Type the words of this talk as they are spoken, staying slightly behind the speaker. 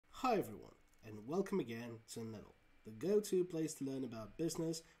Hi everyone, and welcome again to Nettle, the go-to place to learn about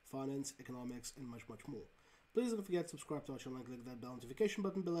business, finance, economics, and much more. Please don't forget to subscribe to our channel and click that bell notification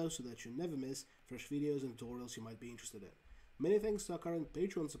button below so that you never miss fresh videos and tutorials you might be interested in. Many thanks to our current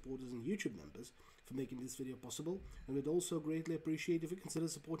Patreon supporters and YouTube members for making this video possible, and we'd also greatly appreciate if you consider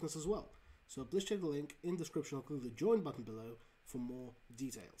supporting us as well. So please check the link in the description or click the join button below for more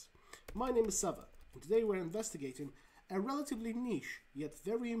details. My name is Sava, and today we're investigating a relatively niche yet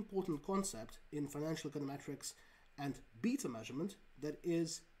very important concept in financial econometrics and beta measurement, that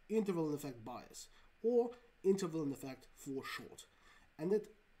is interval and effect bias, or interval and effect for short. And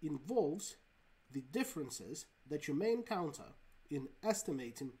it involves the differences that you may encounter in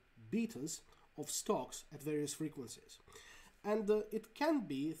estimating betas of stocks at various frequencies. And it can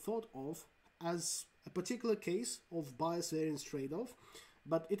be thought of as a particular case of bias-variance trade-off,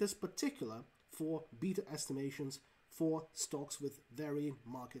 but it is particular for beta estimations for stocks with varying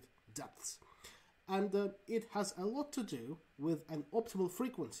market depths. And it has a lot to do with an optimal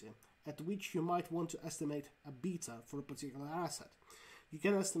frequency at which you might want to estimate a beta for a particular asset. You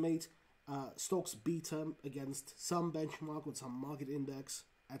can estimate stocks beta against some benchmark or some market index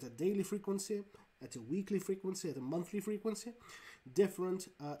at a daily frequency, at a weekly frequency, at a monthly frequency. Different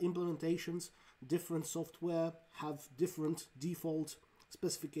implementations, different software have different default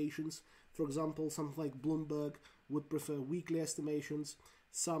specifications. For example, something like Bloomberg would prefer weekly estimations.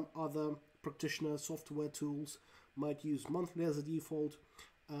 Some other practitioner software tools might use monthly as a default.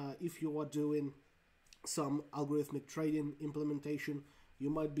 If you are doing some algorithmic trading implementation, you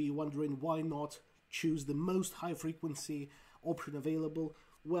might be wondering why not choose the most high frequency option available.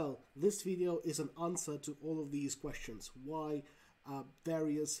 Well, this video is an answer to all of these questions, why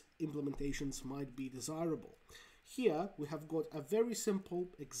various implementations might be desirable. Here we have got a very simple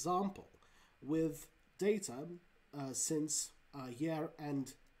example with data since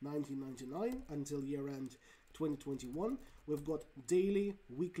year-end 1999 until year-end 2021. We've got daily,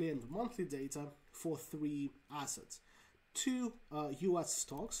 weekly, and monthly data for three assets. Two US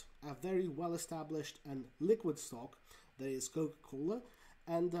stocks, a very well-established and liquid stock, that is Coca-Cola,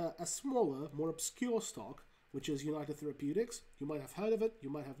 and a smaller, more obscure stock, which is United Therapeutics. You might have heard of it, you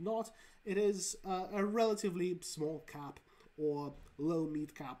might have not. It is a relatively small cap or low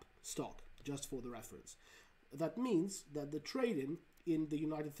mid cap stock, just for the reference. That means that the trading in the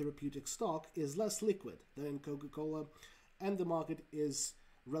United Therapeutics stock is less liquid than in Coca-Cola, and the market is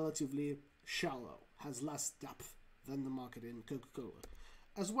relatively shallow, has less depth than the market in Coca-Cola,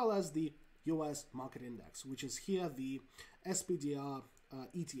 as well as the US market index, which is here the SPDR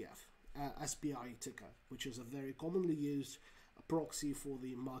ETF, SPI ticker, which is a very commonly used proxy for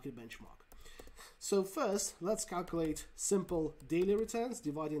the market benchmark. So first, let's calculate simple daily returns,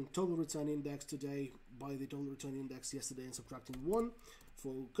 dividing total return index today by the total return index yesterday and subtracting 1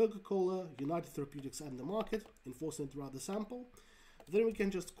 for Coca-Cola, United Therapeutics, and the market, enforcing it throughout the sample. Then we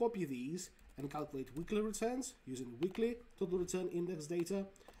can just copy these and calculate weekly returns using weekly total return index data,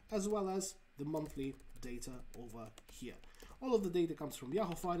 as well as the monthly data over here. All of the data comes from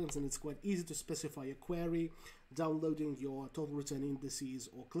Yahoo Finance, and it's quite easy to specify a query, downloading your total return indices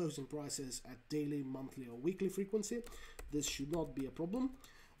or closing prices at daily, monthly, or weekly frequency. This should not be a problem.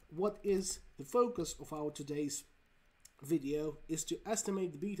 What is the focus of our today's video is to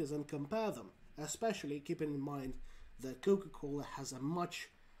estimate the betas and compare them, especially keeping in mind that Coca-Cola has a much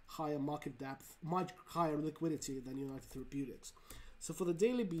higher market depth, much higher liquidity than United Therapeutics. So for the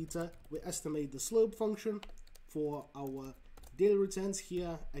daily beta, we estimate the slope function for our daily returns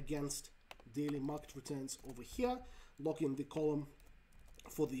here against daily market returns over here, lock in the column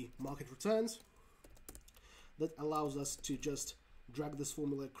for the market returns. That allows us to just drag this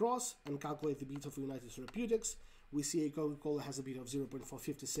formula across and calculate the beta for United Therapeutics. We see Coca-Cola has a beta of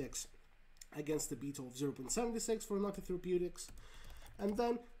 0.456 against the beta of 0.76 for United Therapeutics. And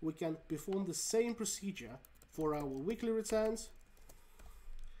then we can perform the same procedure for our weekly returns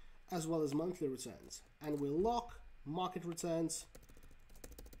as well as monthly returns, and we lock market returns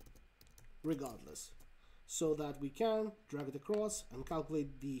regardless, so that we can drag it across and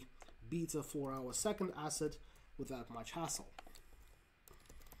calculate the beta for our second asset without much hassle.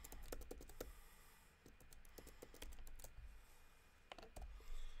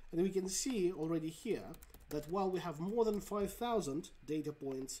 And we can see already here that while we have more than 5,000 data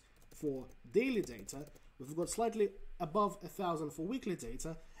points for daily data, we've got slightly above 1,000 for weekly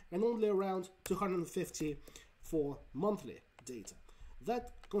data, and only around 250 for monthly data.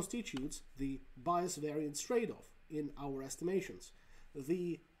 That constitutes the bias variance trade-off in our estimations.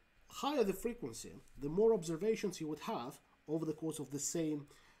 The higher the frequency, the more observations you would have over the course of the same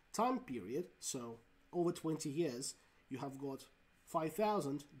time period. So over 20 years, you have got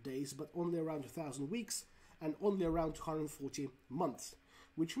 5,000 days, but only around 1,000 weeks and only around 240 months,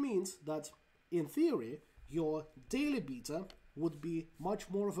 which means that in theory your daily beta would be much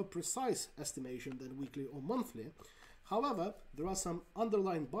more of a precise estimation than weekly or monthly. However, there are some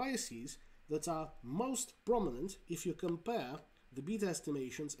underlying biases that are most prominent if you compare the beta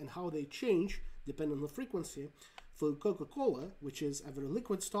estimations and how they change depending on the frequency for Coca-Cola, which is a very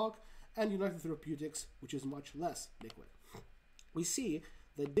liquid stock, and United Therapeutics, which is much less liquid. We see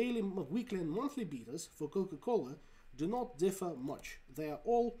that daily, weekly, and monthly betas for Coca-Cola do not differ much. They are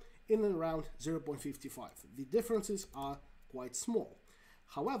all in and around 0.55. The differences are quite small.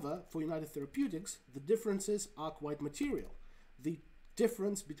 However, for United Therapeutics, the differences are quite material. The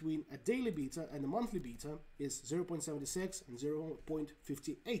difference between a daily beta and a monthly beta is 0.76 and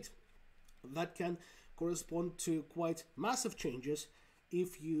 0.58. That can correspond to quite massive changes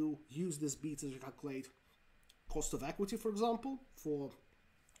if you use this beta to calculate cost of equity, for example, for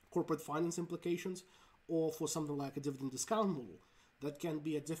corporate finance implications, or for something like a dividend discount model. That can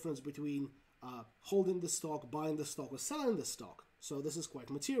be a difference between holding the stock, buying the stock, or selling the stock. So this is quite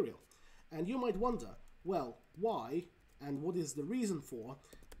material. And you might wonder, well, why and what is the reason for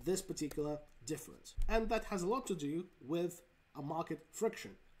this particular difference? And that has a lot to do with a market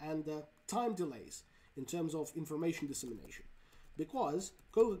friction and time delays in terms of information dissemination. Because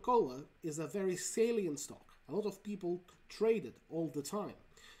Coca-Cola is a very salient stock. A lot of people trade it all the time,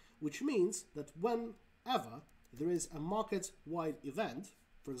 which means that whenever there is a market-wide event,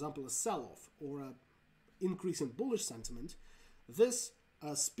 for example, a sell-off or an increase in bullish sentiment, this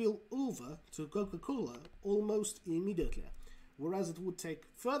spill over to Coca-Cola almost immediately. Whereas it would take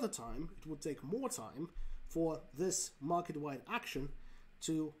further time, it would take more time for this market-wide action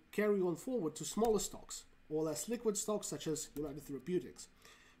to carry on forward to smaller stocks or less liquid stocks such as United Therapeutics,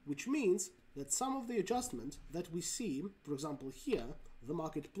 which means that some of the adjustment that we see, for example here, the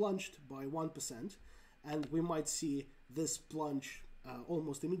market plunged by 1%, and we might see this plunge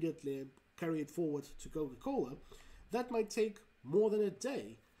almost immediately carried forward to Coca-Cola, that might take more than a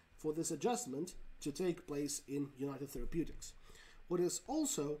day for this adjustment to take place in United Therapeutics. What is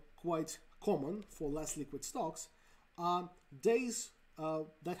also quite common for less liquid stocks are days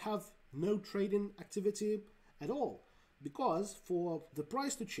that have no trading activity at all, because for the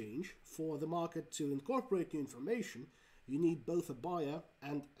price to change, for the market to incorporate new information, you need both a buyer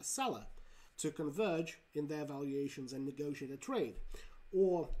and a seller to converge in their valuations and negotiate a trade.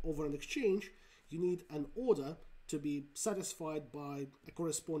 Or over an exchange, you need an order to be satisfied by a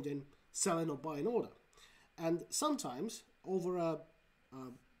corresponding selling or buying order. And sometimes, over a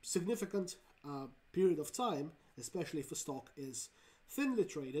significant period of time, especially if a stock is thinly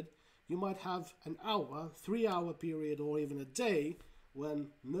traded, you might have an hour, 3-hour period, or even a day when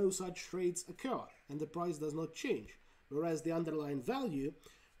no such trades occur and the price does not change, whereas the underlying value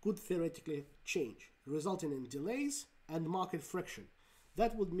could theoretically change, resulting in delays and market friction.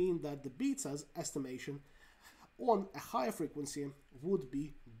 That would mean that the beta's estimation on a higher frequency would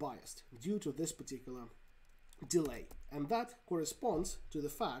be biased due to this particular delay. And that corresponds to the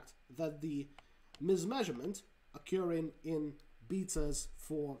fact that the mismeasurement occurring in betas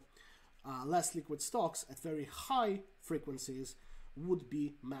for less liquid stocks at very high frequencies would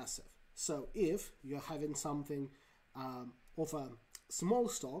be massive. So if you're having something of a small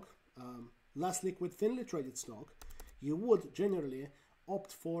stock, less liquid, thinly traded stock, you would generally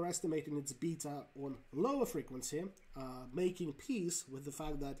opt for estimating its beta on lower frequency, making peace with the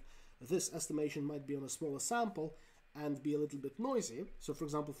fact that this estimation might be on a smaller sample and be a little bit noisy. So for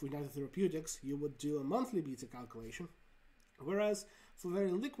example, for United Therapeutics, you would do a monthly beta calculation, whereas for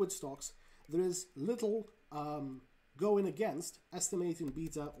very liquid stocks, there is little going against estimating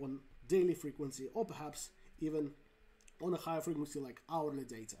beta on daily frequency, or perhaps even on a higher frequency like hourly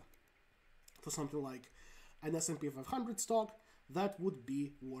data. For something like an S&P 500 stock, that would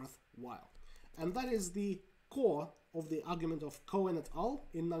be worthwhile. And that is the core of the argument of Cohen et al.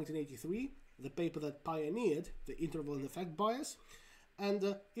 In 1983, the paper that pioneered the interval and effect bias,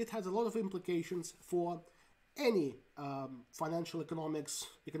 and it has a lot of implications for any financial economics,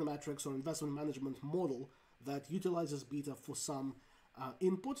 econometrics, or investment management model that utilizes beta for some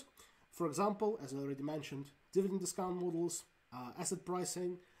input. For example, as I already mentioned, dividend discount models, asset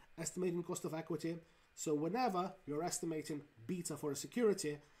pricing, estimating cost of equity. So whenever you're estimating beta for a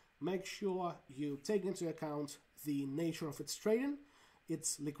security, make sure you take into account the nature of its trading,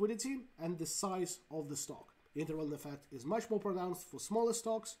 its liquidity, and the size of the stock. The interval effect is much more pronounced for smaller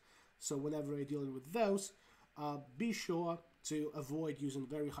stocks, so whenever you're dealing with those, be sure to avoid using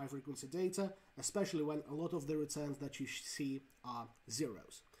very high frequency data, especially when a lot of the returns that you see are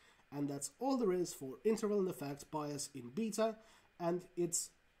zeros. And that's all there is for interval and effect bias in beta. and its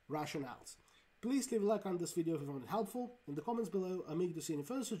rationales. Please leave a like on this video if you found it helpful. In the comments below, I'm eager to see any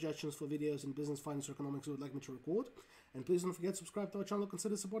further suggestions for videos in business, finance, or economics you would like me to record. And please don't forget to subscribe to our channel and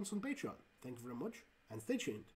consider supporting us on Patreon. Thank you very much, and stay tuned.